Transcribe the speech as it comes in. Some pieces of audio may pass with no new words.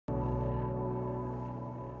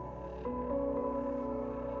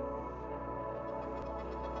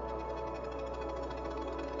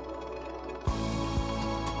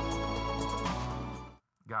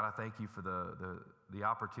I thank you for the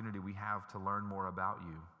opportunity we have to learn more about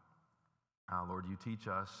you. Lord, you teach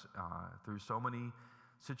us through so many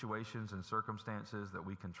situations and circumstances that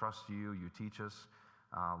we can trust you. You teach us,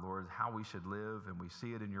 Lord, how we should live, and we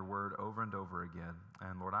see it in your word over and over again.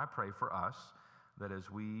 And Lord, I pray for us that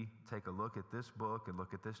as we take a look at this book and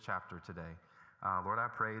look at this chapter today, Lord, I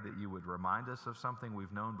pray that you would remind us of something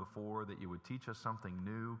we've known before, that you would teach us something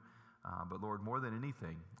new, but Lord, more than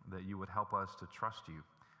anything, that you would help us to trust you.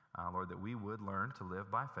 Lord, that we would learn to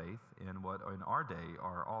live by faith in what in our day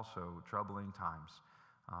are also troubling times.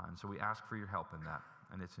 And so we ask for your help in that.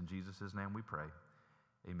 And it's in Jesus' name we pray.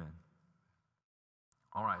 Amen.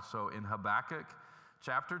 All right, so in Habakkuk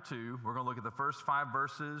chapter 2, we're going to look at the first 5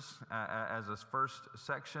 verses as this first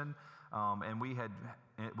section. And we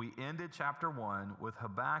ended chapter 1 with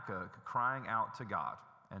Habakkuk crying out to God.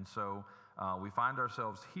 And so we find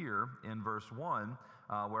ourselves here in verse 1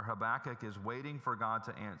 where Habakkuk is waiting for God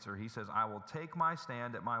to answer. He says, I will take my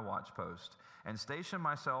stand at my watchpost and station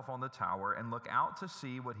myself on the tower and look out to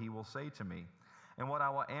see what he will say to me and what I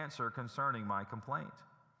will answer concerning my complaint.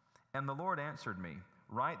 And the Lord answered me,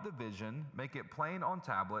 write the vision, make it plain on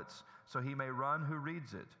tablets, so he may run who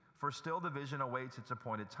reads it. For still the vision awaits its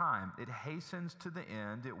appointed time. It hastens to the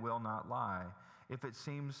end, it will not lie. If it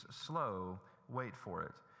seems slow, wait for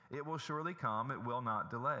it. It will surely come, it will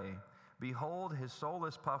not delay. Behold, his soul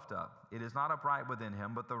is puffed up. It is not upright within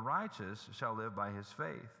him, but the righteous shall live by his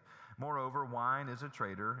faith. Moreover, wine is a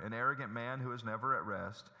traitor, an arrogant man who is never at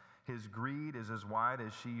rest. His greed is as wide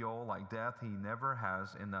as Sheol, like death, he never has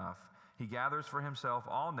enough. He gathers for himself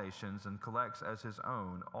all nations and collects as his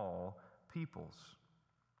own all peoples.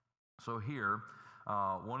 So here,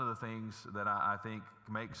 one of the things that I think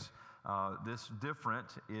makes this different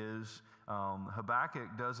is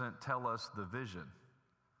Habakkuk doesn't tell us the vision.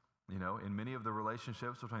 You know, in many of the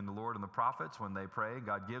relationships between the Lord and the prophets, when they pray,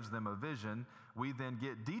 God gives them a vision, we then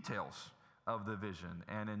get details of the vision.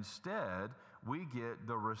 And instead, we get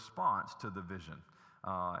the response to the vision.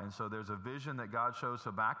 And so there's a vision that God shows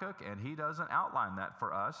Habakkuk, and he doesn't outline that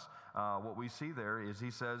for us. What we see there is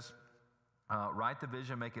he says, write the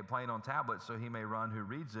vision, make it plain on tablets so he may run who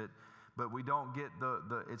reads it. But we don't get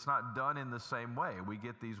it's not done in the same way. We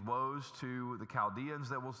get these woes to the Chaldeans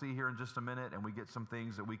that we'll see here in just a minute, and we get some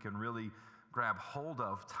things that we can really grab hold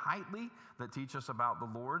of tightly that teach us about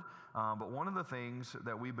the Lord. But one of the things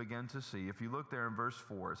that we begin to see, if you look there in verse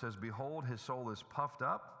 4, it says, behold, his soul is puffed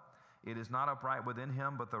up. It is not upright within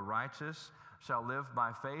him, but the righteous shall live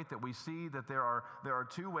by faith. That we see that there are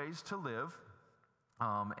 2 ways to live.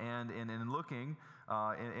 And in looking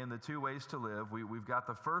in the 2 ways to live, we've got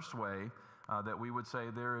the first way that we would say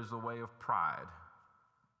there is the way of pride.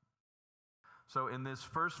 So in this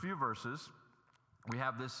first few verses, we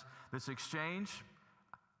have this exchange.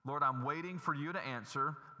 Lord, I'm waiting for you to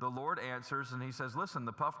answer. The Lord answers, and he says, listen,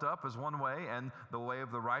 the puffed up is one way, and the way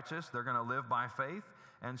of the righteous, they're going to live by faith.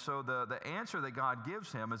 And so the answer that God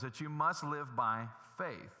gives him is that you must live by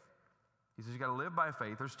faith. He says you got to live by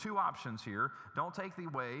faith. There's 2 options here. Don't take the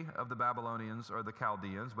way of the Babylonians or the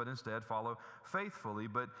Chaldeans, but instead follow faithfully.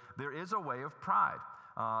 But there is a way of pride.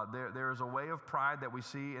 There is a way of pride that we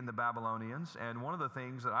see in the Babylonians. And one of the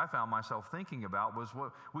things that I found myself thinking about was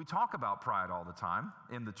what we talk about pride all the time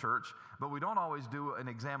in the church, but we don't always do an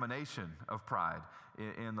examination of pride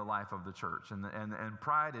in the life of the church. And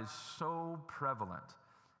pride is so prevalent.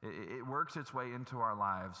 It works its way into our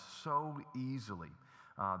lives so easily.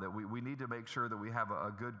 That we need to make sure that we have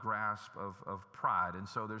a good grasp of pride. And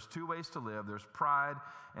so there's 2 ways to live. There's pride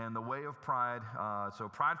and the way of pride. So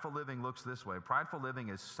prideful living looks this way. Prideful living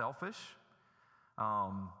is selfish.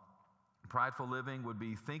 Prideful living would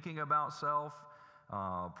be thinking about self.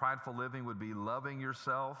 Prideful living would be loving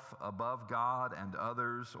yourself above God and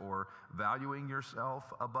others, or valuing yourself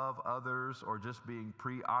above others, or just being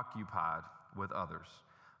preoccupied with others.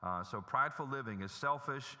 So prideful living is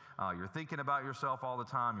selfish. You're thinking about yourself all the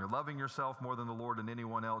time. You're loving yourself more than the Lord and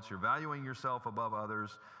anyone else. You're valuing yourself above others,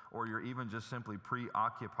 or you're even just simply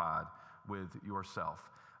preoccupied with yourself.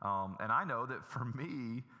 And I know that for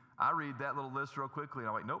me, I read that little list real quickly, and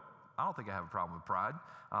I'm like, nope, I don't think I have a problem with pride.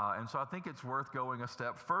 And so I think it's worth going a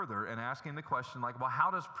step further and asking the question, like, well, how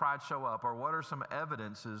does pride show up, or what are some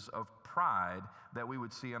evidences of pride that we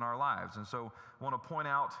would see in our lives? And so I want to point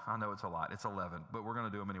out, I know it's a lot, it's 11, but we're going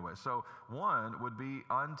to do them anyway. So 1 would be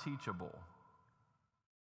unteachable.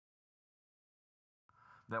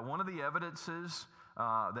 That one of the evidences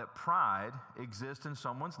that pride exists in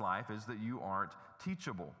someone's life is that you aren't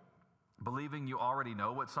teachable. Believing you already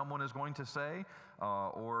know what someone is going to say,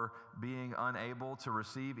 or being unable to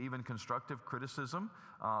receive even constructive criticism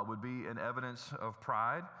would be an evidence of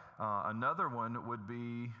pride. Another one would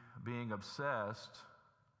be being obsessed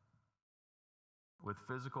with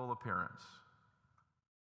physical appearance.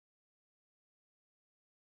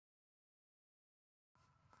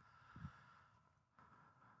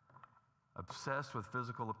 Obsessed with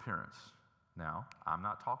physical appearance. Now, I'm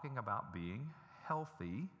not talking about being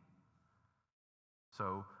healthy.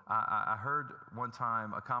 So I heard one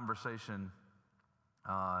time a conversation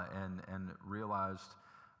and realized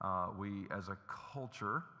we as a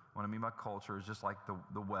culture, what I mean by culture is just like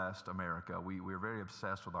the West, America, we're very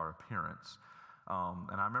obsessed with our appearance.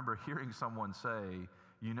 And I remember hearing someone say,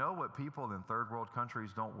 you know what people in third world countries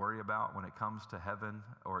don't worry about when it comes to heaven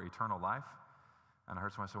or eternal life? And I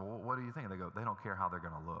heard somebody say, well, what do you think? And they go, they don't care how they're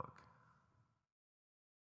going to look.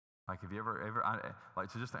 Like, have you ever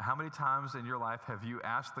so just how many times in your life have you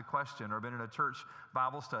asked the question or been in a church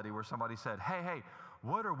Bible study where somebody said, hey,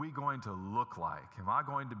 what are we going to look like? Am I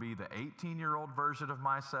going to be the 18-year-old version of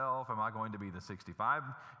myself? Am I going to be the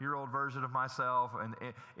 65-year-old version of myself? And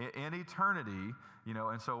in eternity,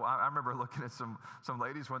 and so I remember looking at some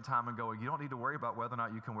ladies one time and going, you don't need to worry about whether or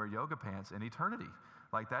not you can wear yoga pants in eternity.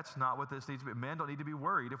 Like, that's not what this needs to be. Men don't need to be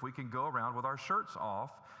worried if we can go around with our shirts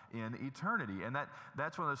off in eternity. And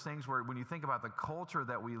that's one of those things where when you think about the culture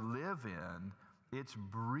that we live in, it's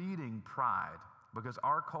breeding pride because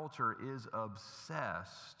our culture is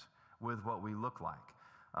obsessed with what we look like.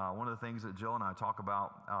 One of the things that Jill and I talk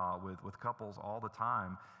about with couples all the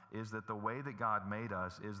time is that the way that God made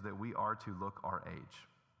us is that we are to look our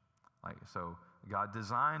age. So God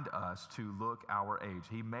designed us to look our age.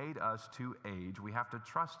 He made us to age. We have to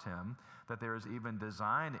trust Him that there is even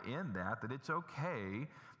design in that it's okay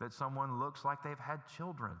that someone looks like they've had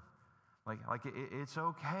children. It's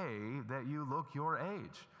okay that you look your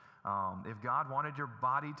age. If God wanted your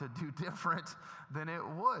body to do different, then it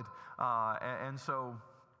would. And so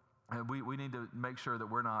we need to make sure that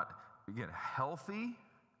we're not, again, healthy,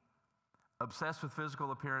 obsessed with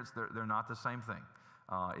physical appearance. They're not the same thing.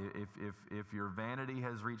 If your vanity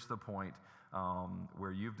has reached the point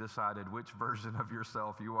where you've decided which version of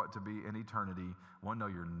yourself you want to be in eternity, no,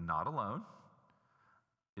 you're not alone.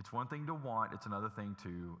 It's one thing to want, it's another thing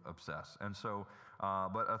to obsess. And so,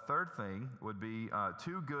 but a third thing would be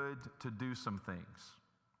too good to do some things.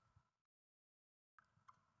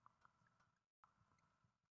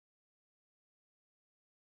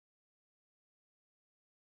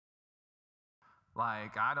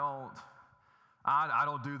 Like, I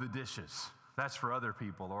don't do the dishes. That's for other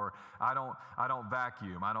people. Or I don't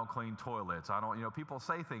vacuum. I don't clean toilets. People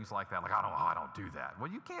say things like that. Like, I don't do that.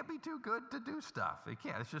 Well, you can't be too good to do stuff. You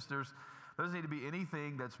can't. It's just there doesn't need to be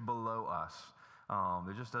anything that's below us.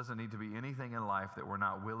 There just doesn't need to be anything in life that we're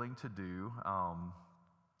not willing to do.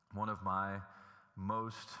 One of my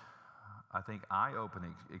most, I think,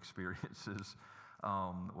 eye-opening experiences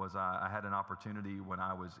was I had an opportunity when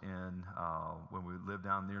I was when we lived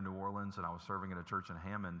down near New Orleans, and I was serving at a church in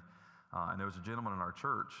Hammond, and there was a gentleman in our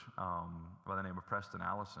church by the name of Preston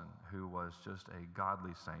Allison, who was just a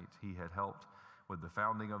godly saint. He had helped with the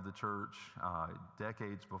founding of the church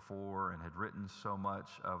decades before and had written so much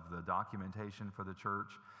of the documentation for the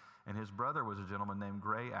church. And his brother was a gentleman named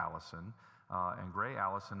Gray Allison, and Gray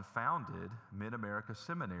Allison founded Mid-America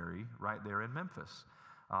Seminary right there in Memphis.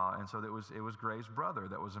 And so it was Gray's brother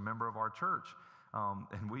that was a member of our church.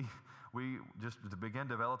 And we just began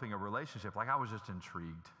developing a relationship. Like, I was just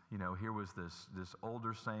intrigued. Here was this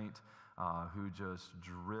older saint who just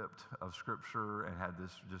dripped of Scripture and had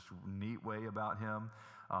this just neat way about him.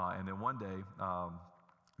 And then one day,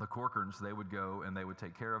 the Corcorns, they would go and they would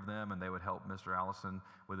take care of them, and they would help Mr. Allison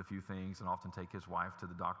with a few things, and often take his wife to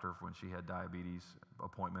the doctor when she had diabetes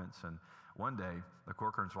appointments. And one day, the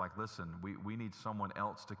Corcorns were like, listen, we need someone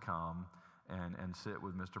else to come and sit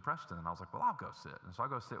with Mr. Preston. And I was like, well, I'll go sit. And so I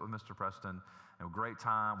go sit with Mr. Preston, and a great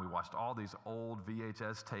time. We watched all these old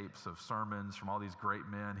VHS tapes of sermons from all these great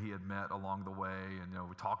men he had met along the way, and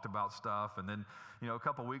we talked about stuff. And then a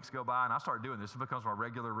couple weeks go by, and I started doing this. It becomes my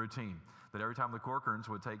regular routine that every time the Corcorns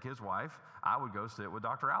would take his wife, I would go sit with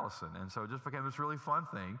Dr. Allison. And so it just became this really fun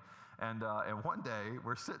thing. And one day,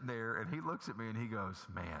 we're sitting there, and he looks at me, and he goes,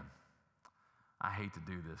 man, I hate to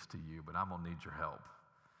do this to you, but I'm going to need your help.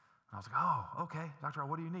 And I was like, oh, okay, Doctor,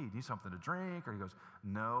 what do you need? Need something to drink? Or he goes,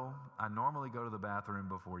 no, I normally go to the bathroom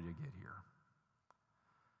before you get here.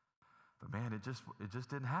 But man, it just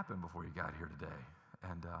didn't happen before you got here today.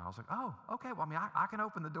 And I was like, oh, okay, well, I can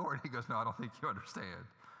open the door. And he goes, no, I don't think you understand.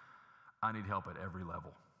 I need help at every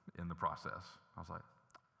level in the process. I was like,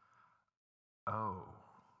 oh,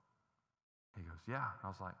 yeah. I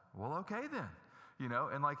was like, well, okay then.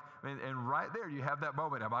 And right there you have that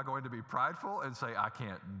moment. Am I going to be prideful and say, I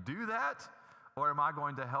can't do that? Or am I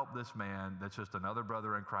going to help this man that's just another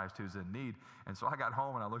brother in Christ who's in need? And so I got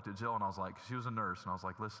home and I looked at Jill and I was like, she was a nurse, and I was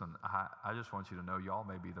like, listen, I just want you to know y'all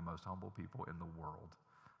may be the most humble people in the world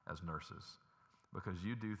as nurses, because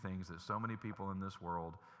you do things that so many people in this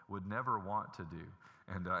world would never want to do.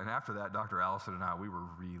 And after that, Dr. Allison and I, we were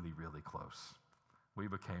really, really close. We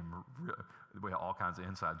had all kinds of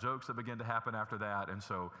inside jokes that began to happen after that. And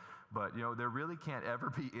so, but there really can't ever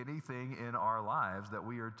be anything in our lives that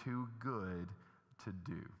we are too good to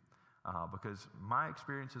do. Because my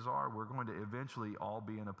experiences are we're going to eventually all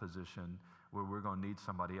be in a position where we're going to need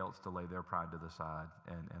somebody else to lay their pride to the side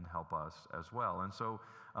and help us as well. And so,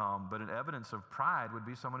 but an evidence of pride would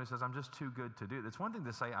be someone who says, I'm just too good to do it. It's one thing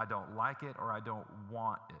to say, I don't like it or I don't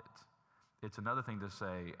want it. It's another thing to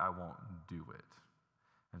say, I won't do it.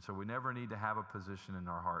 And so we never need to have a position in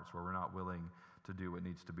our hearts where we're not willing to do what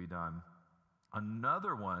needs to be done.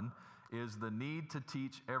 Another one is the need to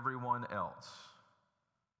teach everyone else.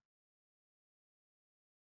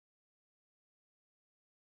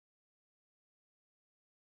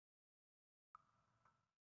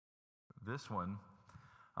 This one,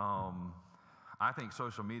 I think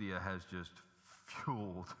social media has just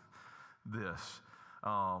fueled this.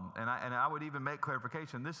 And I would even make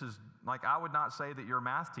clarification. This is like, I would not say that your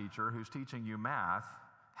math teacher who's teaching you math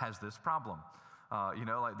has this problem.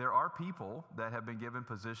 Like there are people that have been given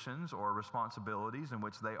positions or responsibilities in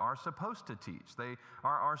which they are supposed to teach. They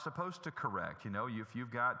are supposed to correct. If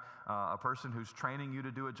you've got a person who's training you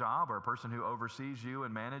to do a job, or a person who oversees you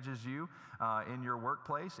and manages you in your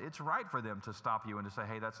workplace, it's right for them to stop you and to say,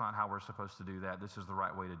 hey, that's not how we're supposed to do that. This is the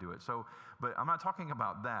right way to do it. So, but I'm not talking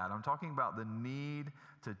about that. I'm talking about the need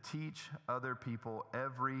to teach other people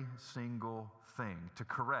every single thing, to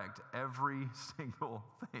correct every single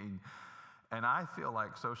thing. And I feel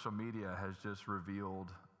like social media has just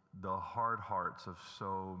revealed the hard hearts of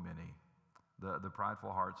so many, the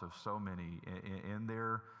prideful hearts of so many in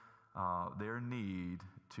their need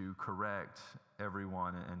to correct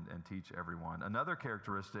everyone and teach everyone. Another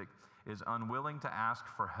characteristic is unwilling to ask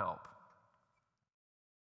for help.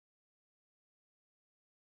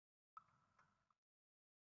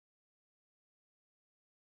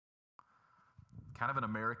 Kind of an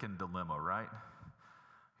American dilemma, right?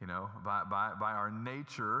 By our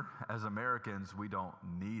nature as Americans, we don't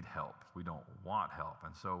need help. We don't want help.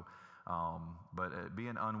 And so, but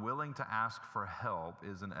being unwilling to ask for help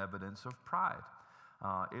is an evidence of pride.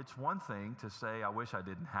 It's one thing to say, I wish I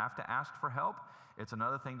didn't have to ask for help. It's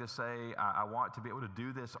another thing to say, I want to be able to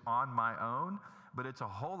do this on my own. But it's a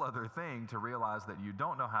whole other thing to realize that you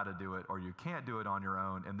don't know how to do it, or you can't do it on your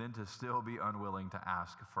own, and then to still be unwilling to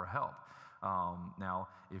ask for help. Now,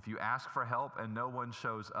 if you ask for help and no one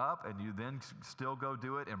shows up, and you then still go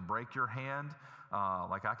do it and break your hand,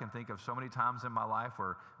 like I can think of so many times in my life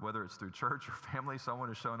where, whether it's through church or family, someone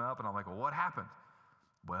has shown up and I'm like, well, what happened?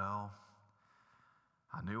 Well,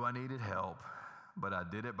 I knew I needed help, but I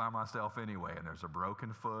did it by myself anyway, and there's a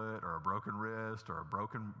broken foot or a broken wrist or a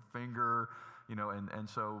broken finger, and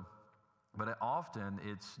so. But often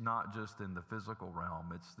it's not just in the physical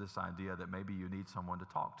realm. It's this idea that maybe you need someone to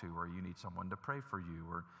talk to, or you need someone to pray for you.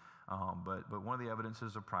 Or, but one of the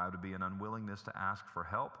evidences of pride would be an unwillingness to ask for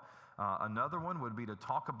help. Another one would be to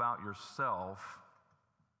talk about yourself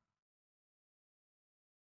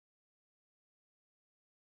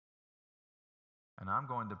and I'm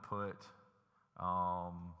going to put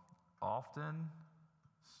often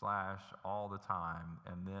 / all the time,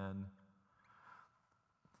 and then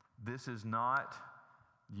this is not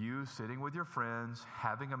you sitting with your friends,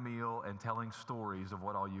 having a meal, and telling stories of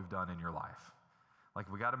what all you've done in your life.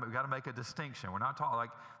 Like we got to make a distinction. We're not talking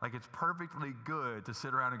like it's perfectly good to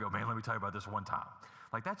sit around and go, man, let me tell you about this one time.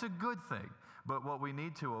 Like that's a good thing. But what we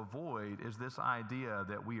need to avoid is this idea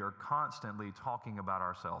that we are constantly talking about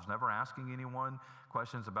ourselves, never asking anyone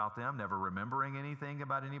questions about them, never remembering anything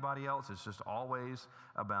about anybody else. It's just always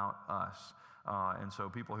about us. And so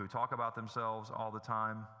people who talk about themselves all the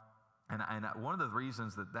time. And one of the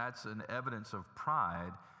reasons that that's an evidence of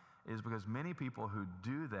pride is because many people who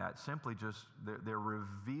do that simply just, they're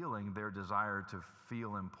revealing their desire to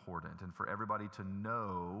feel important and for everybody to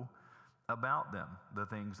know about them, the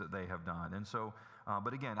things that they have done. And so,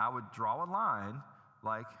 but again, I would draw a line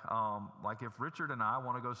like if Richard and I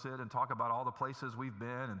want to go sit and talk about all the places we've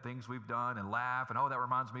been and things we've done and laugh and, oh, that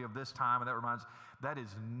reminds me of this time and that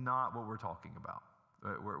is not what we're talking about.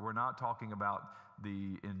 We're not talking about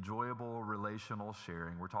the enjoyable relational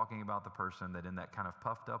sharing. We're talking about the person that in that kind of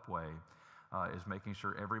puffed up way is making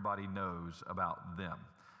sure everybody knows about them.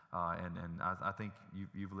 I think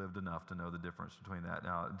you've lived enough to know the difference between that.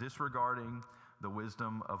 Now, disregarding the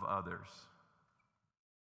wisdom of others.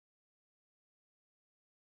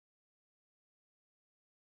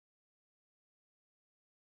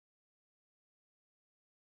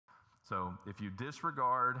 So if you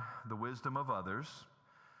disregard the wisdom of others,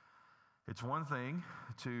 it's one thing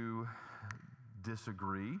to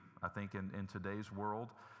disagree. I think in today's world,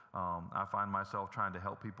 I find myself trying to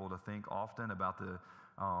help people to think often about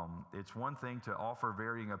it's one thing to offer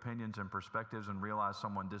varying opinions and perspectives and realize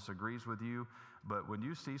someone disagrees with you, but when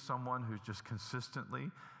you see someone who's just consistently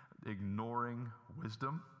ignoring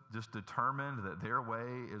wisdom, just determined that their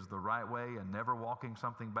way is the right way and never walking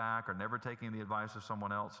something back or never taking the advice of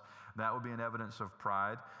someone else, that would be an evidence of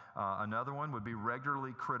pride. Another one would be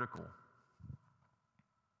regularly critical.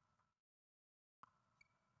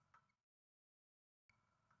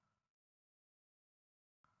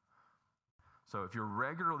 So if you're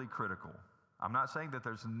regularly critical, I'm not saying that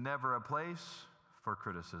there's never a place for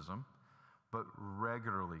criticism, but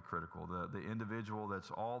regularly critical. The individual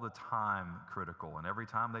that's all the time critical, and every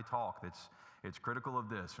time they talk, it's critical of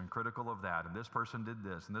this and critical of that, and this person did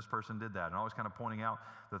this and this person did that, and always kind of pointing out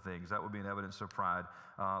the things. That would be an evidence of pride.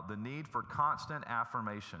 The need for constant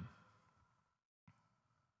affirmation.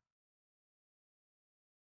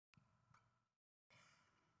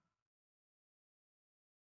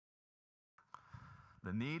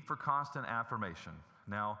 The need for constant affirmation.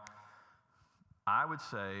 Now, I would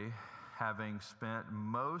say, having spent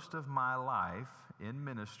most of my life in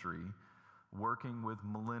ministry working with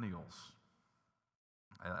millennials,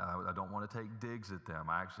 I don't want to take digs at them.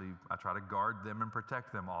 I try to guard them and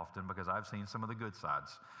protect them often because I've seen some of the good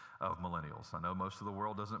sides of millennials. I know most of the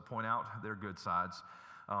world doesn't point out their good sides,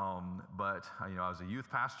 but I was a youth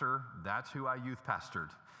pastor. That's who I youth pastored,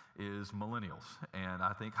 is millennials, and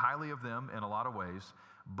I think highly of them in a lot of ways.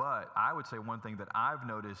 But I would say one thing that I've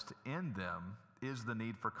noticed in them is the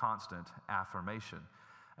need for constant affirmation.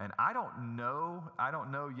 And I don't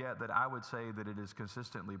know yet that I would say that it is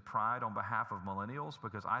consistently pride on behalf of millennials,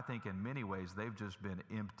 because I think in many ways they've just been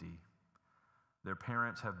empty. Their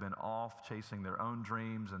parents have been off chasing their own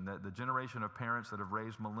dreams, and the generation of parents that have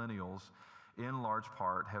raised millennials in large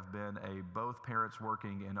part have been both parents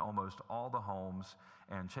working in almost all the homes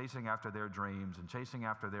and chasing after their dreams and chasing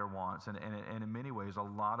after their wants. And in many ways, a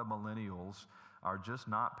lot of millennials are just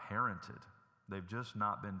not parented. They've just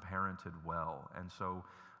not been parented well. And so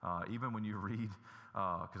even when you read,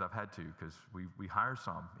 because I've had to, because we hire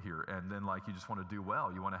some here, and then you just want to do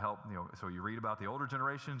well. You want to help, so you read about the older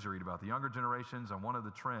generations, you read about the younger generations, and one of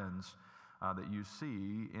the trends that you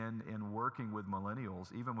see in working with millennials,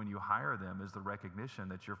 even when you hire them, is the recognition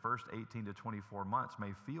that your first 18 to 24 months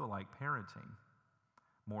may feel like parenting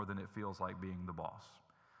more than it feels like being the boss.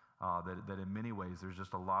 That in many ways there's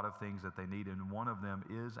just a lot of things that they need, and one of them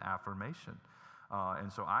is affirmation.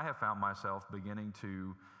 And so I have found myself beginning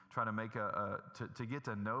to try to make to get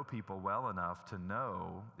to know people well enough to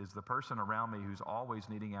know, is the person around me who's always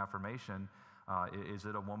needing affirmation, is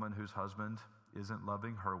it a woman whose husband isn't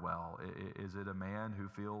loving her well? Is it a man who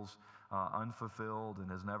feels unfulfilled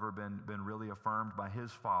and has never been really affirmed by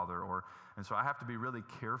his father? And so I have to be really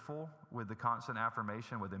careful with the constant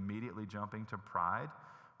affirmation, with immediately jumping to pride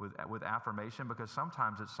with affirmation, because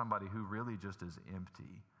sometimes it's somebody who really just is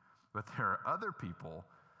empty. But there are other people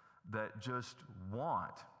that just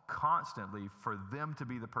want constantly for them to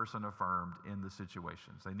be the person affirmed in the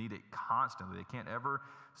situations. They need it constantly. They can't ever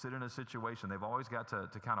sit in a situation. They've always got to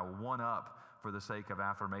kind of one up for the sake of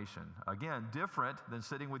affirmation. Again, different than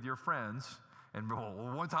sitting with your friends and, well,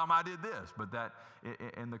 one time I did this, but that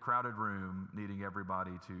in the crowded room, needing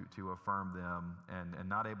everybody to affirm them and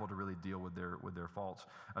not able to really deal with their faults.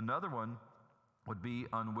 Another one would be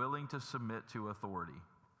unwilling to submit to authority.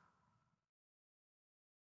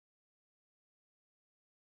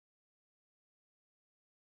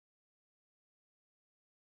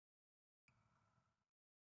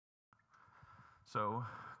 So,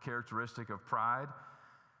 characteristic of pride,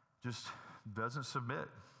 just doesn't submit,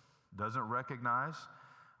 doesn't recognize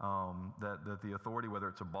that the authority, whether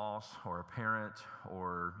it's a boss or a parent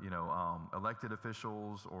or elected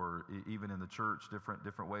officials or even in the church,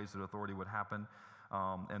 different ways that authority would happen.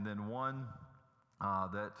 And then one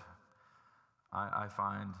that I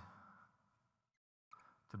find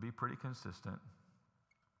to be pretty consistent: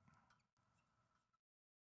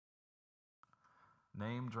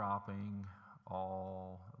 name dropping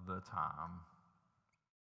all the time.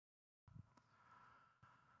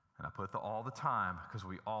 And I put the all the time because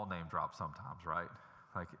we all name drop sometimes, right?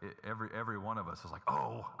 Every one of us is like,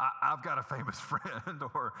 oh, I've got a famous friend,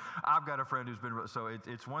 or I've got a friend who's been. So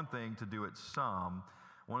it's one thing to do it some,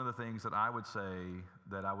 One of the things that I would say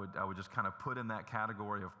that I would just kind of put in that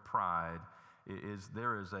category of pride is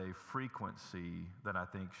there is a frequency that I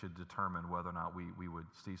think should determine whether or not we would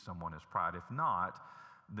see someone as pride. If not,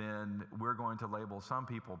 then we're going to label some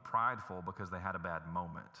people prideful because they had a bad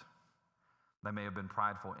moment. They may have been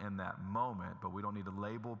prideful in that moment, but we don't need to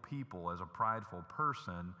label people as a prideful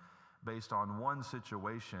person based on one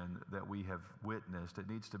situation that we have witnessed. It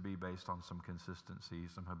needs to be based on some consistency,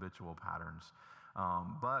 some habitual patterns.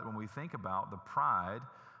 But when we think about the pride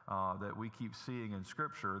that we keep seeing in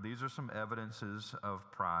Scripture, these are some evidences of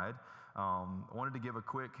pride. I wanted to give a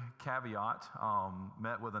quick caveat.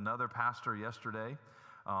 Met with another pastor yesterday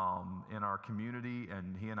in our community,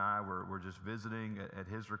 and he and I were just visiting at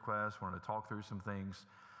his request. Wanted to talk through some things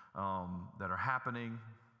that are happening.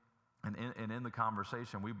 And in the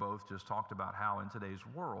conversation, we both just talked about how in today's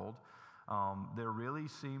world, there really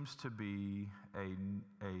seems to be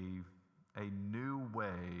a new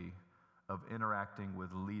way of interacting with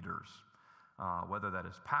leaders, whether that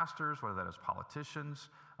is pastors, whether that is politicians,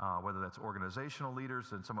 whether that's organizational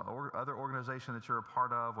leaders and some other organization that you're a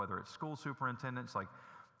part of, whether it's school superintendents. Like,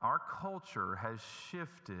 our culture has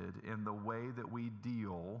shifted in the way that we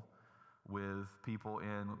deal with people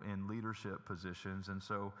in leadership positions. And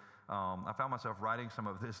so I found myself writing some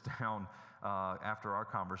of this down after our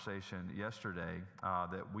conversation yesterday,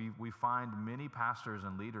 that we find many pastors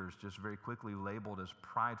and leaders just very quickly labeled as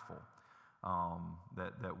prideful.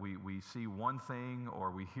 That we see one thing or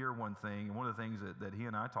we hear one thing. And one of the things that he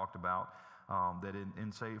and I talked about, that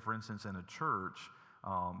in say, for instance, in a church,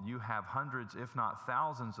 you have hundreds, if not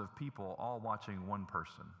thousands of people all watching one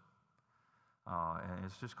person. And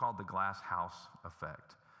it's just called the glass house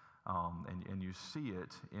effect. And you see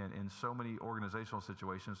it in so many organizational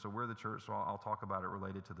situations. So we're the church, so I'll talk about it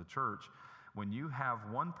related to the church. When you have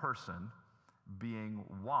one person being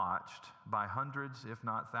watched by hundreds, if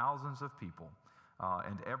not thousands of people,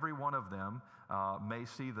 and every one of them may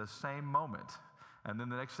see the same moment. And then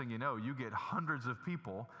the next thing you know, you get hundreds of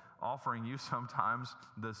people offering you sometimes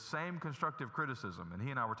the same constructive criticism. And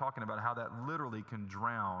he and I were talking about how that literally can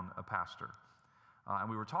drown a pastor. And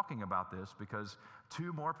we were talking about this because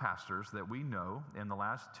 2 more pastors that we know in the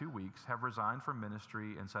last 2 weeks have resigned from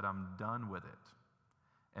ministry and said, I'm done with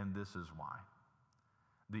it. And this is why.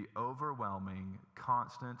 The overwhelming,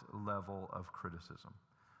 constant level of criticism.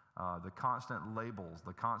 The constant labels,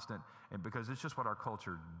 and because it's just what our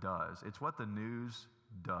culture does. It's what the news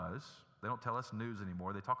does. They don't tell us news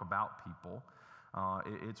anymore. They talk about people.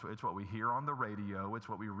 It's what we hear on the radio. It's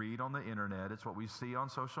what we read on the internet. It's what we see on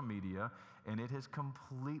social media. And it has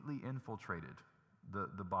completely infiltrated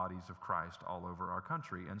the bodies of Christ all over our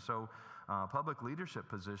country. And so public leadership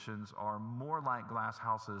positions are more like glass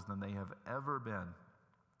houses than they have ever been.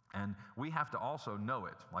 And we have to also know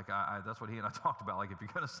it. Like that's what he and I talked about. Like, if you're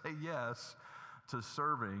going to say yes to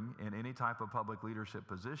serving in any type of public leadership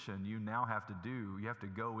position, you have to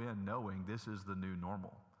go in knowing this is the new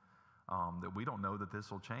normal. That we don't know that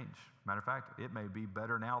this will change. Matter of fact, it may be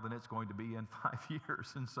better now than it's going to be in 5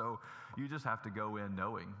 years. And so you just have to go in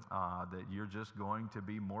knowing that you're just going to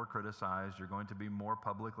be more criticized. You're going to be more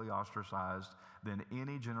publicly ostracized than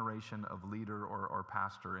any generation of leader or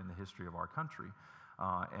pastor in the history of our country.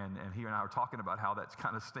 And he and I were talking about how that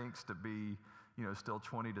kind of stinks to be, still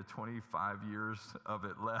 20 to 25 years of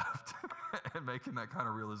it left and making that kind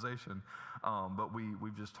of realization. But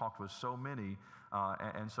we've just talked with so many.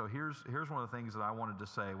 And so here's one of the things that I wanted to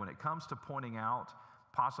say. When it comes to pointing out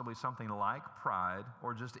possibly something like pride,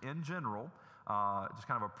 or just in general, just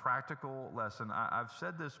kind of a practical lesson. I've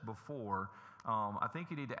said this before. I think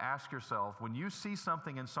you need to ask yourself, when you see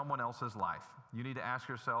something in someone else's life, you need to ask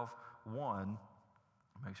yourself, one,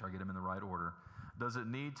 make sure I get them in the right order. Does it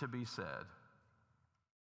need to be said?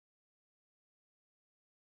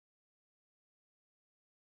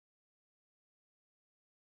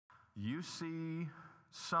 You see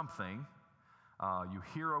something, you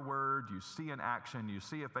hear a word, you see an action, you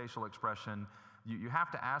see a facial expression. You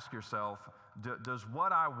have to ask yourself, does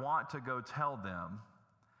what I want to go tell them,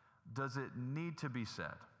 does it need to be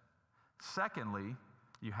said? Secondly,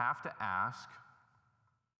 you have to ask,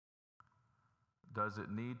 does it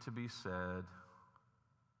need to be said?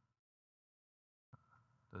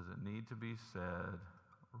 Does it need to be said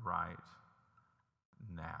right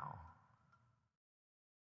now?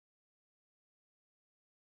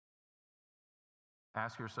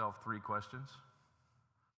 Ask yourself 3 questions.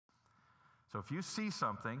 So if you see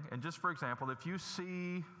something, and just for example, if you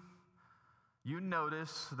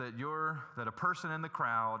notice that a person in the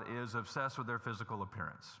crowd is obsessed with their physical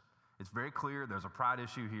appearance. It's very clear there's a pride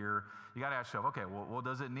issue here. You got to ask yourself, okay, well,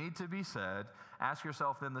 does it need to be said? Ask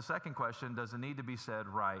yourself then the second question, does it need to be said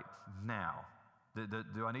right now?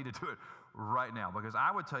 Do I need to do it right now? Because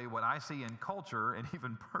I would tell you what I see in culture and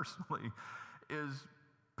even personally is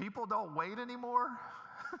people don't wait anymore.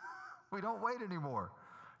 We don't wait anymore.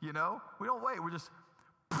 You know, we don't wait. We're just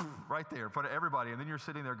right there in front of everybody. And then you're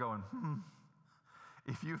sitting there going,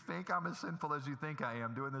 if you think I'm as sinful as you think I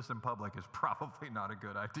am, doing this in public is probably not a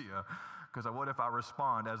good idea. Because what if I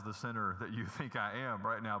respond as the sinner that you think I am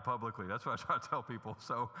right now publicly? That's what I try to tell people.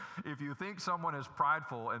 So if you think someone is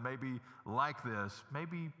prideful and maybe like this,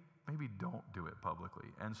 maybe don't do it publicly.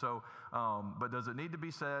 And so, but does it need to be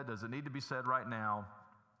said? Does it need to be said right now?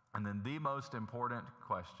 And then the most important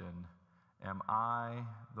question, am I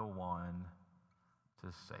the one to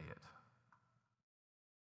say it?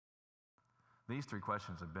 These three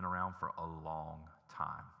questions have been around for a long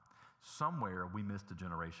time. Somewhere we missed a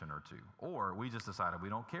generation or two, or we just decided we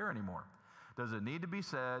don't care anymore. Does it need to be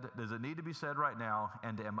said? Does it need to be said right now?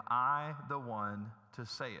 And am I the one to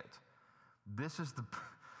say it? This is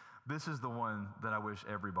the one that I wish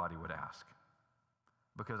everybody would ask.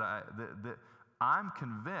 Because I'm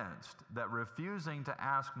convinced that refusing to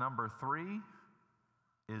ask number 3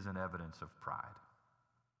 is an evidence of pride.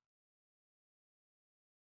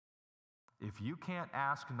 If you can't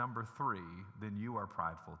ask number 3, then you are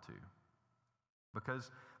prideful too. Because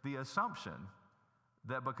the assumption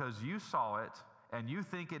that because you saw it and you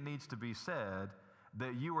think it needs to be said,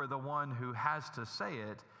 that you are the one who has to say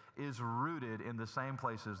it is rooted in the same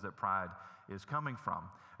places that pride is coming from.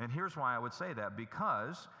 And here's why I would say that.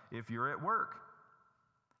 Because if you're at work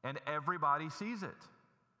and everybody sees it,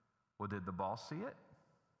 well, did the boss see it?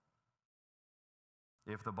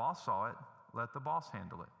 If the boss saw it, let the boss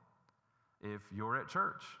handle it. If you're at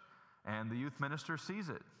church and the youth minister sees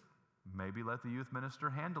it, maybe let the youth minister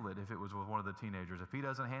handle it if it was with one of the teenagers. If he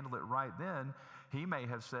doesn't handle it right then, he may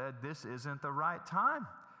have said, this isn't the right time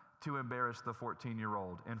to embarrass the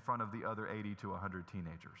 14-year-old in front of the other 80 to 100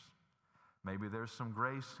 teenagers. Maybe there's some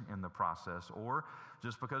grace in the process. Or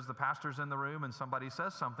just because the pastor's in the room and somebody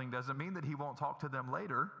says something doesn't mean that he won't talk to them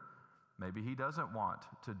later. Maybe he doesn't want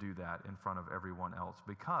to do that in front of everyone else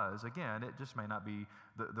because, again, it just may not be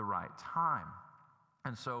the right time.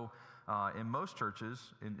 And so in most churches,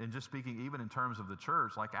 and just speaking even in terms of the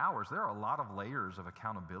church like ours, there are a lot of layers of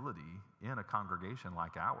accountability in a congregation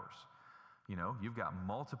like ours. You know, you've got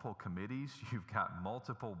multiple committees, you've got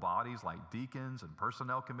multiple bodies like deacons and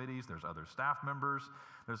personnel committees, there's other staff members,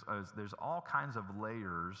 there's all kinds of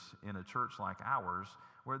layers in a church like ours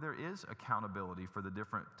where there is accountability for the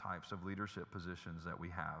different types of leadership positions that we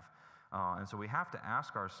have. And so we have to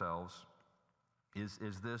ask ourselves, is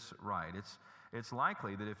this right? It's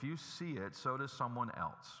likely that if you see it, so does someone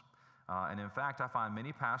else. And in fact, I find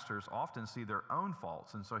many pastors often see their own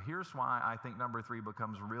faults. And so here's why I think number 3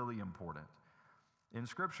 becomes really important. In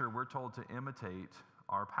Scripture, we're told to imitate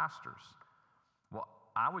our pastors. Well,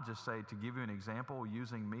 I would just say, to give you an example,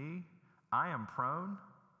 using me, I am prone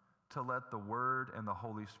to let the Word and the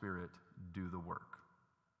Holy Spirit do the work.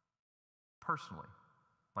 Personally.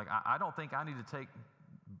 Like, I don't think I need to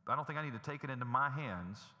take it into my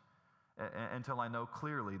hands until I know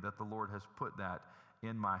clearly that the Lord has put that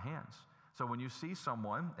in my hands. So when you see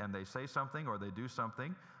someone and they say something or they do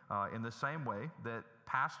something, in the same way that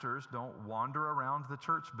pastors don't wander around the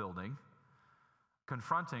church building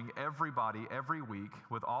confronting everybody every week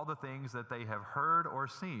with all the things that they have heard or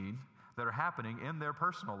seen that are happening in their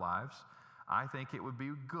personal lives, I think it would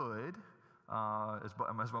be good, as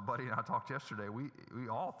my buddy and I talked yesterday, we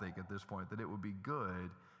all think at this point that it would be good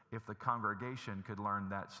if the congregation could learn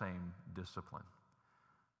that same discipline.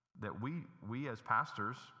 That we as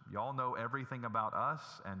pastors, y'all know everything about us,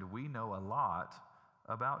 and we know a lot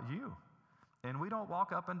about you. And we don't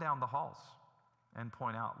walk up and down the halls and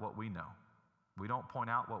point out what we know. We don't point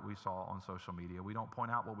out what we saw on social media. We don't point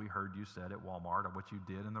out what we heard you said at Walmart or what you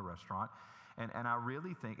did in the restaurant. And I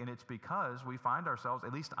really think, and it's because we find ourselves,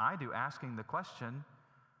 at least I do, asking the question,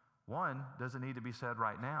 1, does it need to be said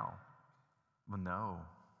right now? Well, no,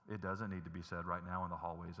 it doesn't need to be said right now in the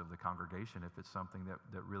hallways of the congregation. If it's something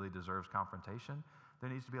that really deserves confrontation, there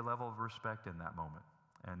needs to be a level of respect in that moment.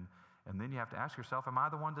 And then you have to ask yourself, am I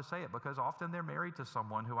the one to say it? Because often they're married to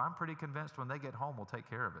someone who I'm pretty convinced when they get home will take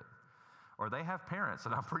care of it. Or they have parents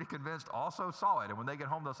that I'm pretty convinced also saw it. And when they get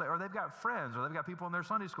home, they'll say, or they've got friends, or they've got people in their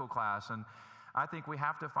Sunday school class. And I think we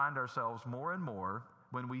have to find ourselves more and more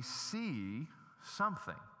when we see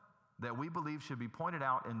something that we believe should be pointed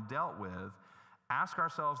out and dealt with, ask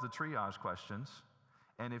ourselves the triage questions.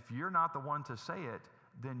 And if you're not the one to say it,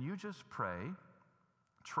 then you just pray,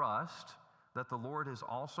 trust that the Lord is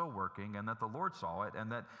also working and that the Lord saw it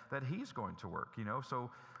and that he's going to work,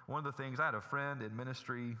 So one of the things, I had a friend in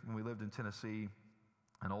ministry when we lived in Tennessee,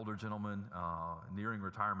 an older gentleman nearing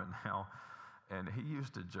retirement now, and he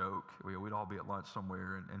used to joke. We'd all be at lunch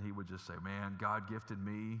somewhere, and he would just say, man, God gifted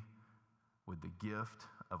me with the gift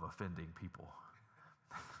of offending people.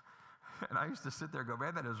 And I used to sit there and go,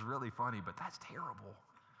 man, that is really funny, but that's terrible.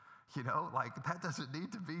 That doesn't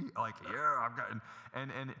need to be I've gotten,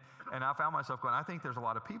 and I found myself going, I think there's a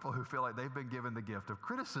lot of people who feel like they've been given the gift of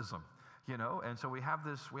criticism, and so we have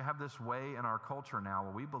this way in our culture now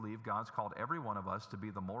where we believe God's called every one of us to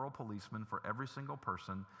be the moral policeman for every single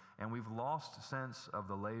person, and we've lost sense of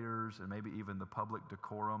the layers and maybe even the public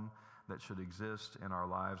decorum that should exist in our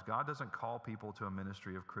lives. God doesn't call people to a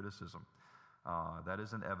ministry of criticism. That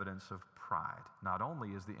is an evidence of pride. Not only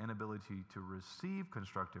is the inability to receive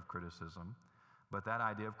constructive criticism, but that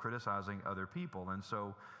idea of criticizing other people. And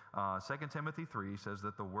so 2 Timothy 3 says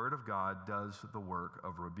that the Word of God does the work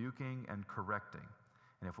of rebuking and correcting.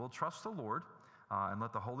 And if we'll trust the Lord and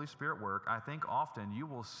let the Holy Spirit work, I think often you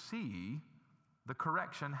will see the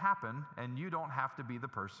correction happen, and you don't have to be the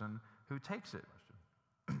person who takes it.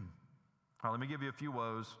 All right, let me give you a few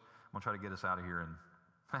woes. I'm going to try to get us out of here in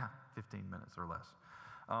 15 minutes or less.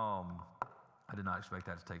 I did not expect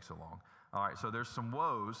that to take so long. All right, so there's some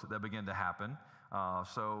woes that begin to happen.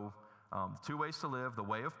 Two ways to live, the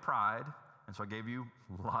way of pride. And so I gave you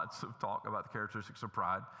lots of talk about the characteristics of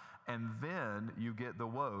pride. And then you get the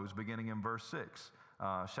woes beginning in verse 6.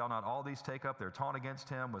 Shall not all these take up their taunt against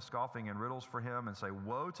him with scoffing and riddles for him, and say,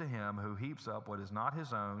 woe to him who heaps up what is not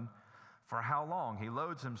his own? For how long? He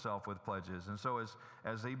loads himself with pledges. And so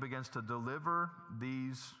as he begins to deliver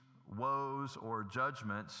these woes or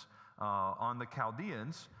judgments on the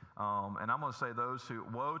Chaldeans, and I'm going to say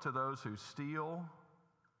woe to those who steal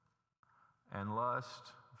and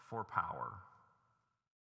lust for power.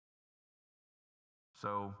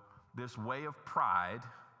 So this way of pride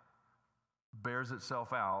bears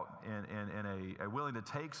itself out in a willing to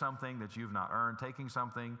take something that you've not earned, taking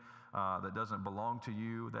something that doesn't belong to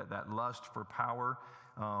you, that lust for power.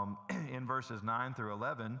 In verses 9 through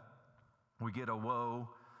 11, we get a woe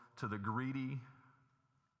to the greedy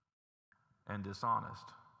and dishonest.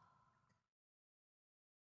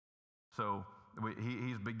 So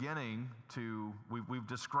he's beginning to, we've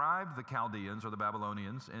described the Chaldeans or the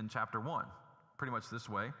Babylonians in chapter 1, pretty much this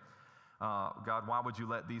way. God, why would you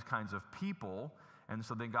let these kinds of people? And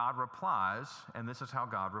so then God replies, and this is how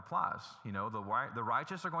God replies. The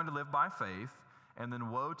righteous are going to live by faith, and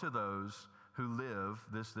then woe to those who live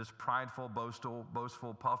this prideful,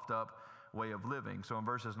 boastful, puffed up way of living. So in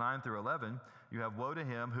verses 9 through 11, you have woe to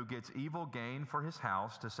him who gets evil gain for his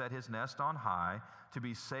house, to set his nest on high, to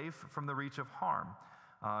be safe from the reach of harm.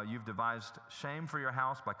 You've devised shame for your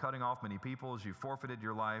house by cutting off many peoples. You forfeited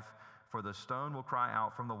your life, for the stone will cry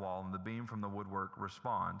out from the wall, and the beam from the woodwork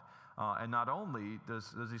respond. And not only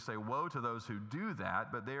does he say woe to those who do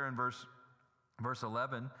that, but there in verse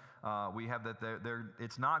 11, we have that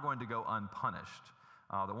it's not going to go unpunished.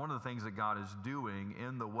 That one of the things that God is doing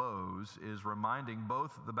in the woes is reminding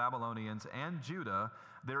both the Babylonians and Judah,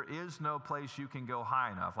 there is no place you can go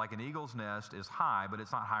high enough. Like an eagle's nest is high, but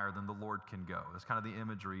it's not higher than the Lord can go. That's kind of the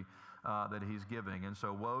imagery that he's giving. And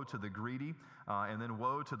so woe to the greedy, and then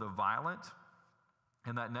woe to the violent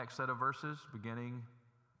in that next set of verses, beginning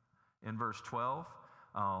in verse 12.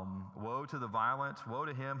 Woe to the violent, woe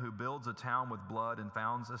to him who builds a town with blood and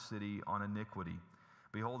founds a city on iniquity.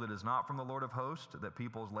 Behold, it is not from the Lord of hosts that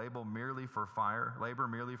peoples labor merely for fire,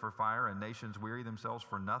 and nations weary themselves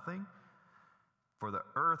for nothing. For the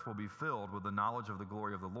earth will be filled with the knowledge of the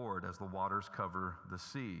glory of the Lord as the waters cover the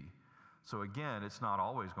sea. So again, it's not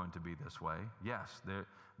always going to be this way. Yes,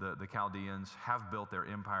 the Chaldeans have built their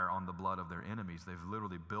empire on the blood of their enemies. They've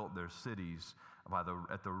literally built their cities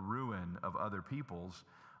at the ruin of other peoples,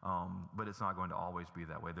 but it's not going to always be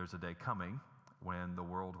that way. There's a day coming when the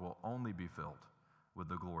world will only be filled with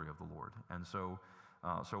the glory of the Lord. And so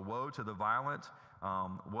woe to the violent,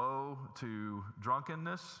 woe to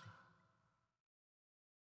drunkenness,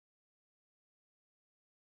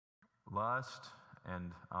 lust,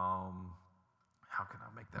 and how can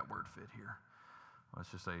I make that word fit here? Let's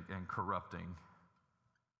just say, and corrupting.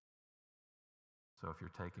 So if you're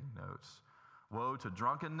taking notes, woe to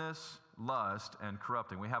drunkenness, lust, and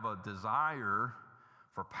corrupting. We have a desire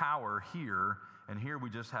for power here, and here we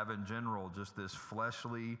just have in general just this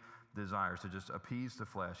fleshly desire to just appease the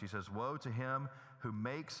flesh. He says, woe to him who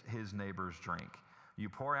makes his neighbors drink. You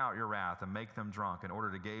pour out your wrath and make them drunk in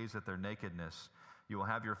order to gaze at their nakedness. You will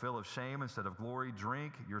have your fill of shame instead of glory.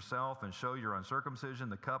 Drink yourself and show your uncircumcision.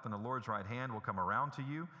 The cup in the Lord's right hand will come around to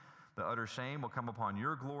you. The utter shame will come upon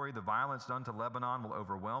your glory. The violence done to Lebanon will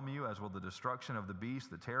overwhelm you, as will the destruction of the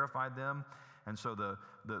beast that terrified them. And so the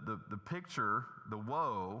picture, the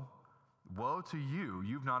woe to you.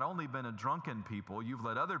 You've not only been a drunken people, you've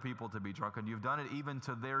led other people to be drunken. You've done it even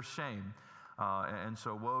to their shame. And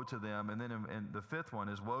so woe to them. And then and the fifth one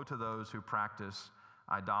is woe to those who practice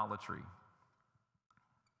idolatry.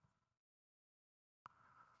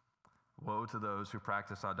 Woe to those who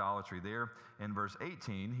practice idolatry. There in verse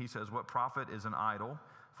 18, he says, what profit is an idol?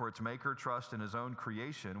 For its maker trusts in his own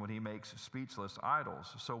creation when he makes speechless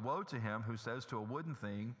idols. So woe to him who says to a wooden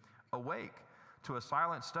thing, awake, to a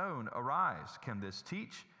silent stone, arise. Can this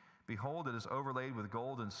teach? Behold, it is overlaid with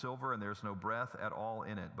gold and silver, and there is no breath at all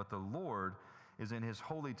in it. But the Lord is in his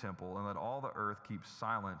holy temple, and let all the earth keep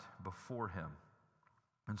silent before him.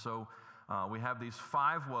 And so we have these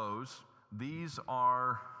 5 woes. These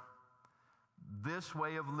are this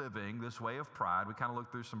way of living, this way of pride. We kind of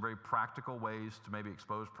look through some very practical ways to maybe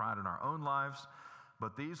expose pride in our own lives,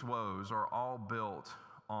 but these woes are all built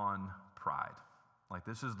on pride. Like,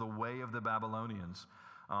 this is the way of the Babylonians.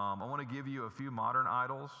 I want to give you a few modern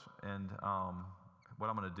idols, and what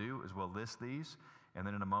I'm going to do is we'll list these, and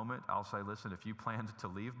then in a moment I'll say, listen, if you planned to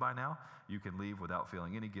leave by now, you can leave without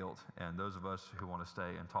feeling any guilt, and those of us who want to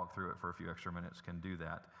stay and talk through it for a few extra minutes can do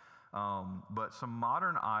that. But some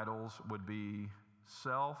modern idols would be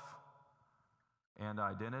self and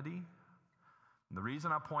identity. And the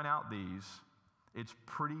reason I point out these, it's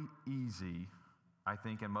pretty easy, I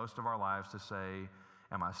think, in most of our lives to say,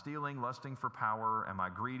 am I stealing, lusting for power? Am I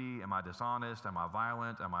greedy? Am I dishonest? Am I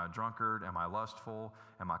violent? Am I a drunkard? Am I lustful?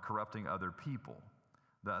 Am I corrupting other people?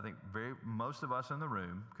 I think most of us in the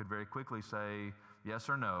room could very quickly say yes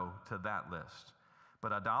or no to that list.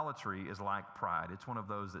 But idolatry is like pride. It's one of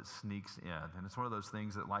those that sneaks in. And it's one of those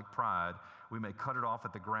things that, like pride, we may cut it off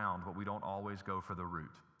at the ground, but we don't always go for the root.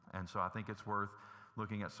 And so I think it's worth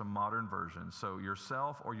looking at some modern versions. So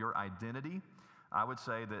yourself or your identity, I would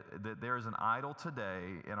say that there is an idol today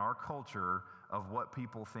in our culture of what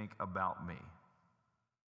people think about me.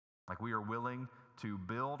 Like, we are willing to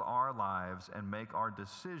build our lives and make our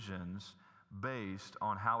decisions based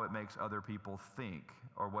on how it makes other people think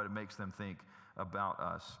or what it makes them think about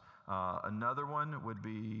us. Another one would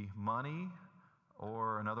be money,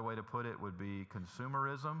 or another way to put it would be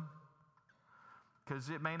consumerism. Because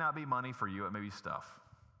it may not be money for you, it may be stuff.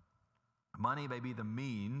 Money may be the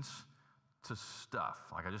means to stuff.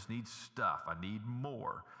 Like, I just need stuff, I need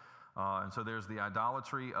more. And so there's the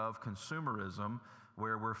idolatry of consumerism,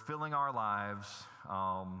 where we're filling our lives.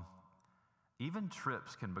 Even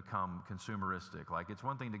trips can become consumeristic. Like, it's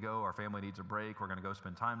one thing to go, our family needs a break, we're going to go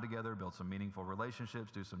spend time together, build some meaningful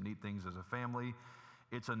relationships, do some neat things as a family.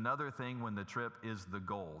 It's another thing when the trip is the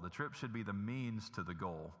goal. The trip should be the means to the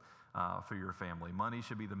goal for your family. Money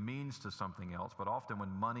should be the means to something else, but often when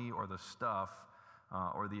money or the stuff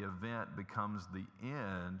or the event becomes the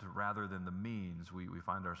end rather than the means, we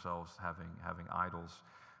find ourselves having idols.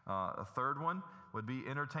 A third one would be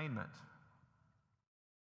entertainment.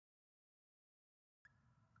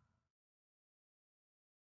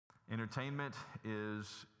 Entertainment is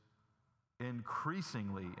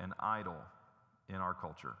increasingly an idol in our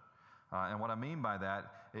culture. And what I mean by that,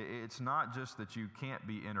 it's not just that you can't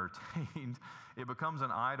be entertained. It becomes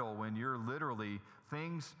an idol when you're literally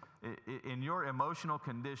things in your emotional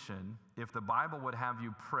condition. If the Bible would have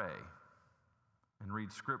you pray and read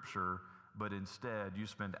Scripture, but instead you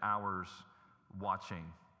spend hours watching,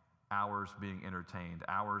 hours being entertained,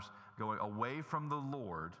 hours going away from the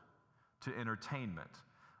Lord to entertainment.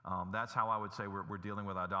 That's how I would say we're dealing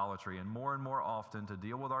with idolatry. And more often, to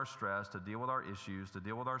deal with our stress, to deal with our issues, to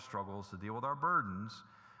deal with our struggles, to deal with our burdens,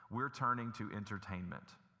 we're turning to entertainment.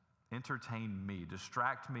 Entertain me,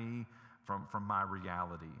 distract me from my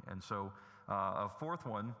reality. And so a fourth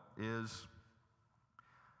one is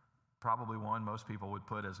probably one most people would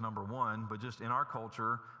put as number one, but just in our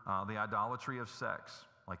culture, the idolatry of sex.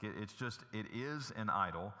 Like, it is an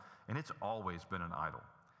idol, and it's always been an idol.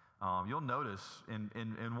 You'll notice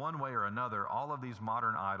in one way or another, all of these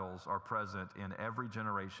modern idols are present in every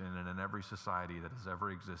generation and in every society that has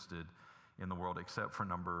ever existed in the world, except for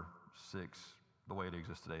number 6, the way it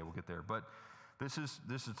exists today. We'll get there. But this is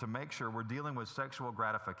to make sure we're dealing with sexual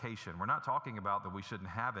gratification. We're not talking about that we shouldn't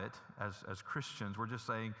have it as Christians. We're just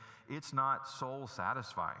saying it's not soul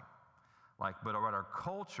satisfying. But our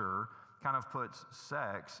culture kind of puts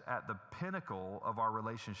sex at the pinnacle of our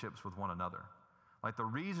relationships with one another. Like, the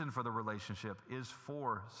reason for the relationship is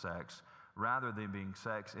for sex rather than being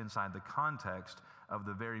sex inside the context of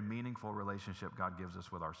the very meaningful relationship God gives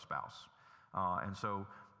us with our spouse. And so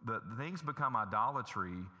the things become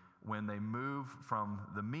idolatry when they move from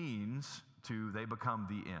the means to they become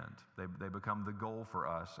the end. They become the goal for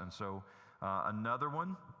us. And so another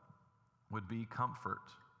one would be comfort.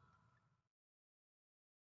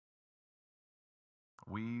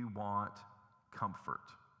 We want comfort.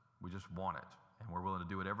 We just want it, and we're willing to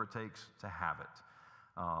do whatever it takes to have it.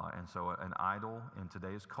 And so an idol in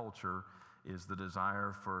today's culture is the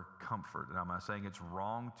desire for comfort. And am I saying it's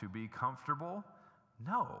wrong to be comfortable?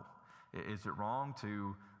 No. Is it wrong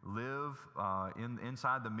to live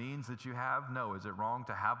inside the means that you have? No. Is it wrong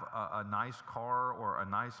to have a nice car or a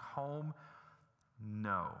nice home?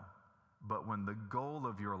 No. But when the goal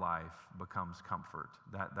of your life becomes comfort,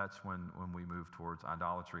 that's when we move towards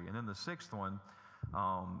idolatry. And then the sixth one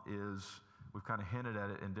is, we've kind of hinted at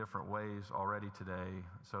it in different ways already today.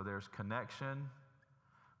 So there's connection,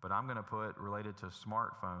 but I'm going to put related to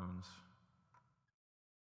smartphones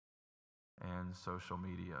and social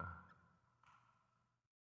media.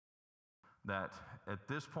 That at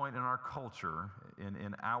this point in our culture,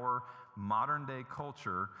 in our modern day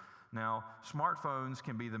culture, now smartphones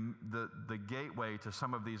can be the gateway to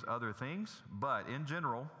some of these other things, but in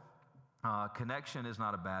general, connection is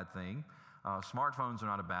not a bad thing. Smartphones are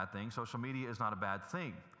not a bad thing. Social media is not a bad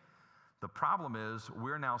thing. The problem is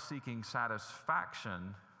we're now seeking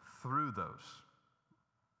satisfaction through those.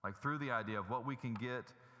 Like through the idea of what we can get.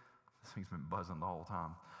 This thing's been buzzing the whole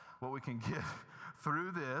time. What we can get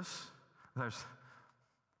through this.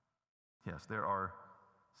 There are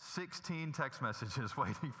 16 text messages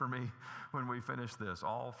waiting for me when we finish this,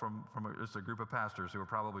 all from just a group of pastors who are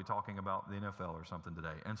probably talking about the NFL or something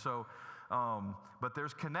today. And so, but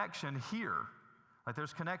there's connection here. Like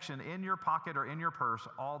there's connection in your pocket or in your purse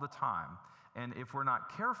all the time. And if we're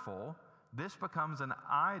not careful, this becomes an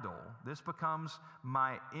idol. This becomes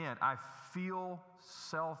my end. I feel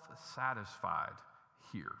self-satisfied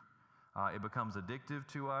here. It becomes addictive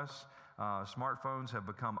to us. Smartphones have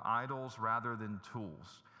become idols rather than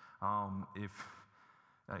tools. If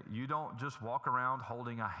you don't just walk around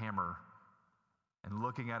holding a hammer and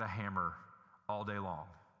looking at a hammer all day long.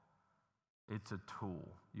 It's a tool.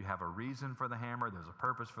 You have a reason for the hammer, there's a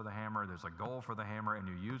purpose for the hammer, there's a goal for the hammer, and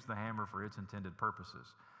you use the hammer for its intended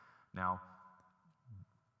purposes. Now,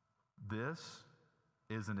 this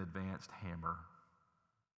is an advanced hammer.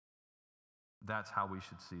 That's how we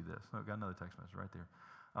should see this. Oh, got another text message right there.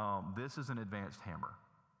 This is an advanced hammer.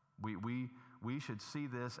 We should see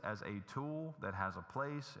this as a tool that has a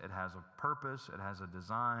place, it has a purpose, it has a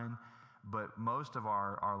design, but most of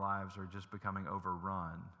our lives are just becoming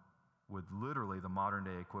overrun with literally the modern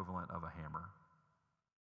day equivalent of a hammer.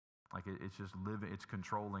 Like it's just living, it's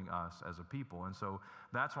controlling us as a people. And so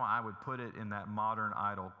that's why I would put it in that modern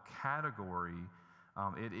idol category.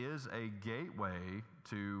 It is a gateway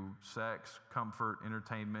to sex, comfort,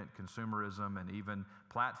 entertainment, consumerism, and even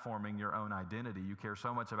platforming your own identity. You care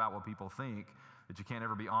so much about what people think that you can't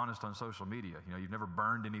ever be honest on social media. You know, you've never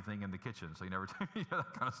burned anything in the kitchen, so you never do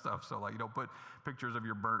that kind of stuff. So like you don't put pictures of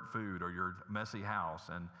your burnt food or your messy house.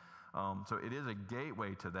 And so it is a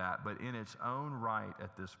gateway to that, but in its own right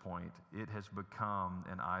at this point, it has become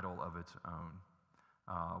an idol of its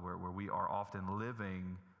own, where we are often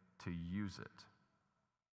living to use it,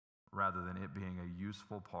 rather than it being a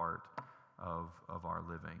useful part of our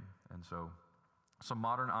living. And so some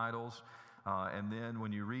modern idols. And then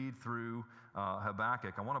when you read through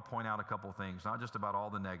Habakkuk, I want to point out a couple things, not just about all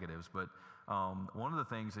the negatives, but one of the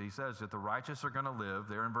things that he says that the righteous are going to live,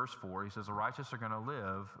 there in verse 4, he says the righteous are going to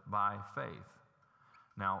live by faith.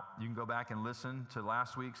 Now, you can go back and listen to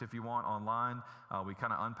last week's if you want online. We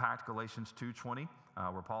kind of unpacked Galatians 2:20,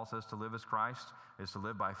 where Paul says to live as Christ is to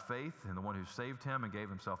live by faith in the one who saved him and gave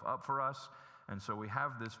himself up for us. And so we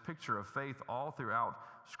have this picture of faith all throughout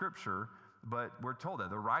Scripture, but we're told that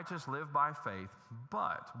the righteous live by faith.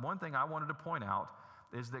 But one thing I wanted to point out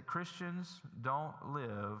is that Christians don't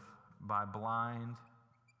live by blind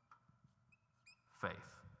faith.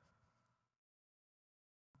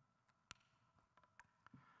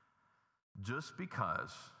 Just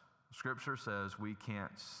because Scripture says we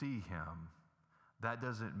can't see him, that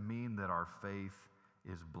doesn't mean that our faith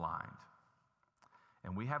is blind.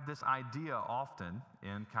 And we have this idea often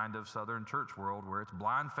in kind of Southern church world where it's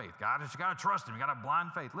blind faith. God, you got to trust him. You got to have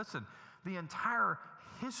blind faith. Listen, the entire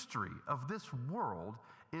history of this world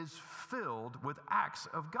is filled with acts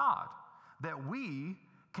of God that we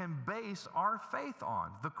can base our faith on.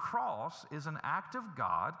 The cross is an act of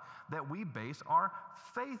God that we base our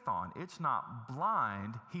faith on. It's not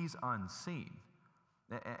blind, he's unseen.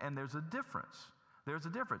 And there's a difference. There's a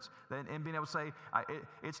difference. And being able to say,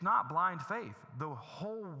 it's not blind faith. The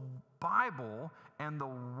whole Bible and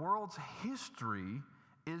the world's history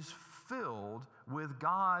is filled with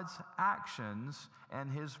God's actions and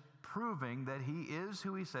his proving that he is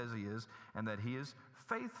who he says he is and that he is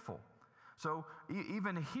faithful. So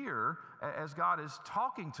even here, as God is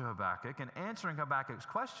talking to Habakkuk and answering Habakkuk's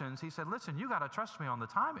questions, he said, listen, you got to trust me on the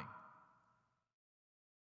timing.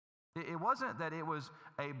 It wasn't that it was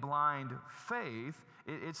a blind faith.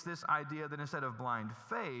 It's this idea that instead of blind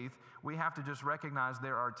faith, we have to just recognize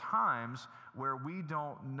there are times where we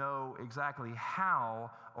don't know exactly how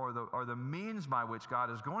or the means by which God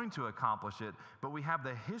is going to accomplish it, but we have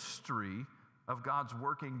the history of God's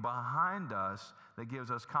working behind us that gives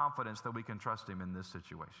us confidence that we can trust him in this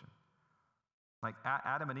situation. Like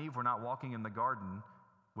Adam and Eve were not walking in the garden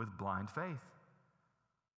with blind faith.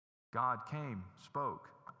 God came, spoke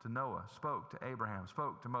to Noah, spoke to Abraham,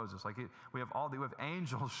 spoke to Moses. We have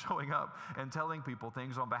angels showing up and telling people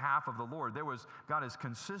things on behalf of the Lord. God has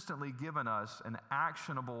consistently given us an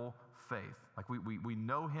actionable faith. Like we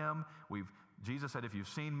know him. Jesus said, if you've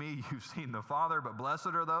seen me, you've seen the Father, but blessed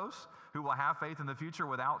are those who will have faith in the future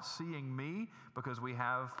without seeing me, because we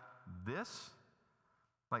have this.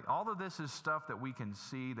 Like all of this is stuff that we can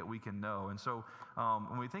see, that we can know. And so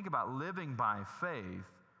when we think about living by faith,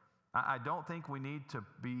 I don't think we need to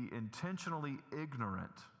be intentionally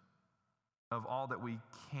ignorant of all that we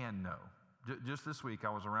can know. Just this week, I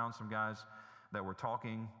was around some guys that were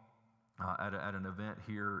talking at an event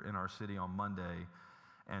here in our city on Monday,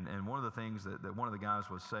 and one of the things that one of the guys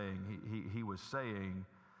was saying, he was saying,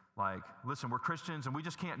 like, listen, we're Christians and we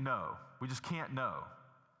just can't know. We just can't know.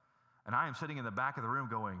 And I am sitting in the back of the room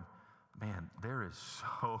going, man, there is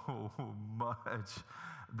so much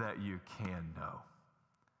that you can know.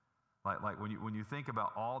 Like when you think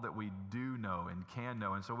about all that we do know and can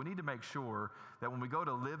know. And so we need to make sure that when we go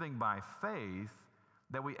to living by faith,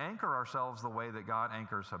 that we anchor ourselves the way that God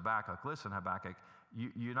anchors Habakkuk. Listen, Habakkuk,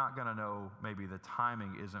 you're not going to know, maybe the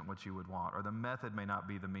timing isn't what you would want, or the method may not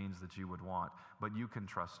be the means that you would want, but you can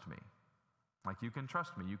trust me. Like you can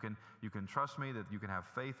trust me. You can trust me, that you can have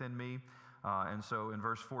faith in me. And so in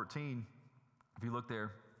verse 14, if you look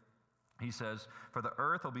there, he says, for the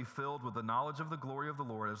earth will be filled with the knowledge of the glory of the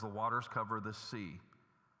Lord as the waters cover the sea.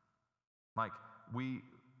 Like we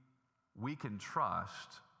can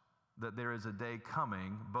trust that there is a day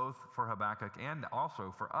coming, both for Habakkuk and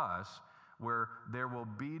also for us, where there will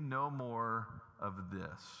be no more of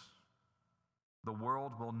this. The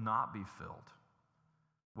world will not be filled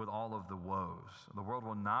with all of the woes. The world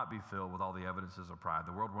will not be filled with all the evidences of pride.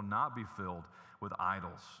 The world will not be filled with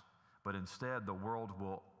idols, but instead the world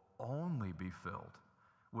will only be filled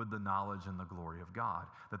with the knowledge and the glory of God.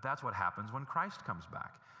 That's what happens when Christ comes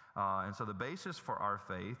back. And so the basis for our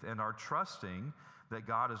faith and our trusting that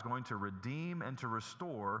God is going to redeem and to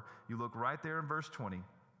restore, you look right there in verse 20.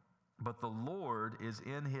 But the Lord is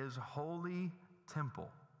in his holy temple.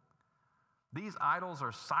 These idols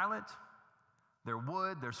are silent. They're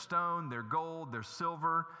wood, they're stone, they're gold, they're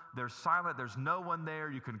silver, they're silent, there's no one there.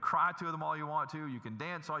 You can cry to them all you want to, you can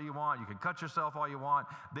dance all you want, you can cut yourself all you want.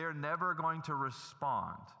 They're never going to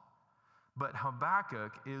respond. But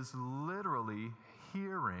Habakkuk is literally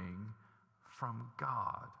hearing from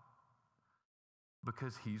God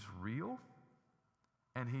because he's real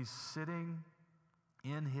and he's sitting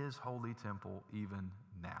in his holy temple even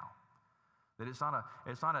now. That it's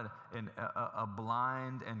not a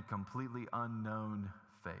blind and completely unknown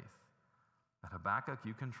faith. That Habakkuk,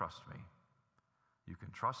 you can trust me. You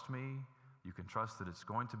can trust me. You can trust that it's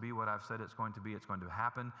going to be what I've said it's going to be. It's going to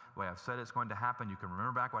happen the way I've said it's going to happen. You can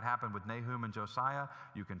remember back what happened with Nahum and Josiah.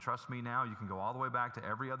 You can trust me now. You can go all the way back to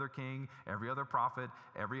every other king, every other prophet,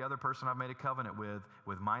 every other person I've made a covenant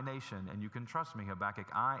with my nation. And you can trust me, Habakkuk.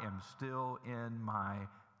 I am still in my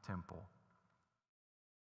temple.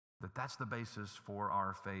 That's the basis for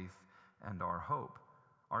our faith and our hope.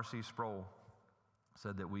 R.C. Sproul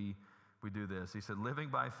said that we do this. He said, living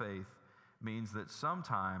by faith means that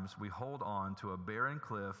sometimes we hold on to a barren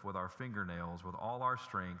cliff with our fingernails with all our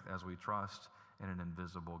strength as we trust in an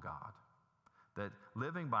invisible God. That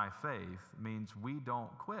living by faith means we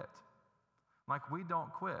don't quit. Like we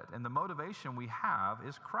don't quit. And the motivation we have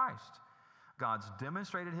is Christ. God's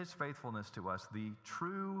demonstrated his faithfulness to us, the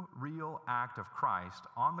true, real act of Christ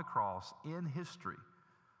on the cross in history.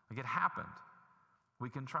 Like it happened.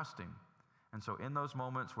 We can trust him. And so in those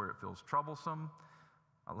moments where it feels troublesome,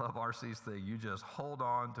 I love R.C.'s thing, you just hold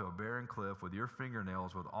on to a barren cliff with your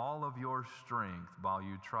fingernails with all of your strength while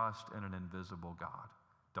you trust in an invisible God.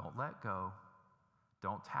 Don't let go.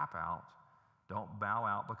 Don't tap out. Don't bow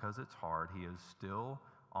out because it's hard. He is still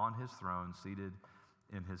on his throne, seated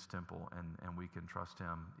in his temple, and we can trust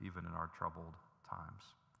him even in our troubled times.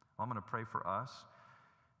 Well, I'm going to pray for us,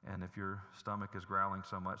 And if your stomach is growling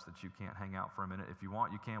so much that you can't hang out for a minute, if you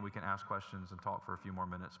want, you can. We can ask questions and talk for a few more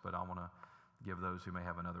minutes, but I want to give those who may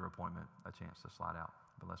have another appointment a chance to slide out.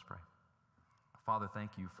 But let's pray. Father,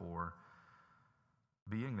 thank you for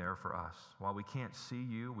being there for us. While we can't see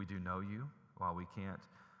you, we do know you. While we can't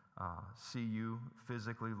see you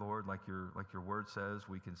physically, Lord, like your word says,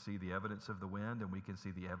 we can see the evidence of the wind and we can see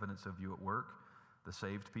the evidence of you at work, the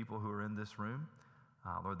saved people who are in this room.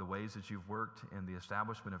 Lord, the ways that you've worked in the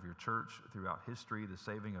establishment of your church throughout history, the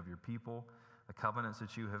saving of your people, the covenants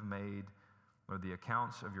that you have made, Lord, the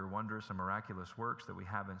accounts of your wondrous and miraculous works that we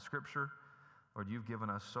have in Scripture. Lord, you've given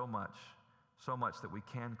us so much that we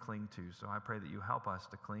can cling to. So I pray that you help us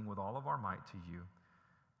to cling with all of our might to you,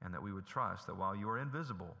 and that we would trust that while you are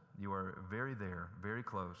invisible, you are very there, very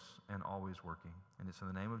close, and always working. And it's in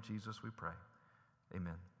the name of Jesus we pray.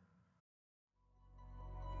 Amen.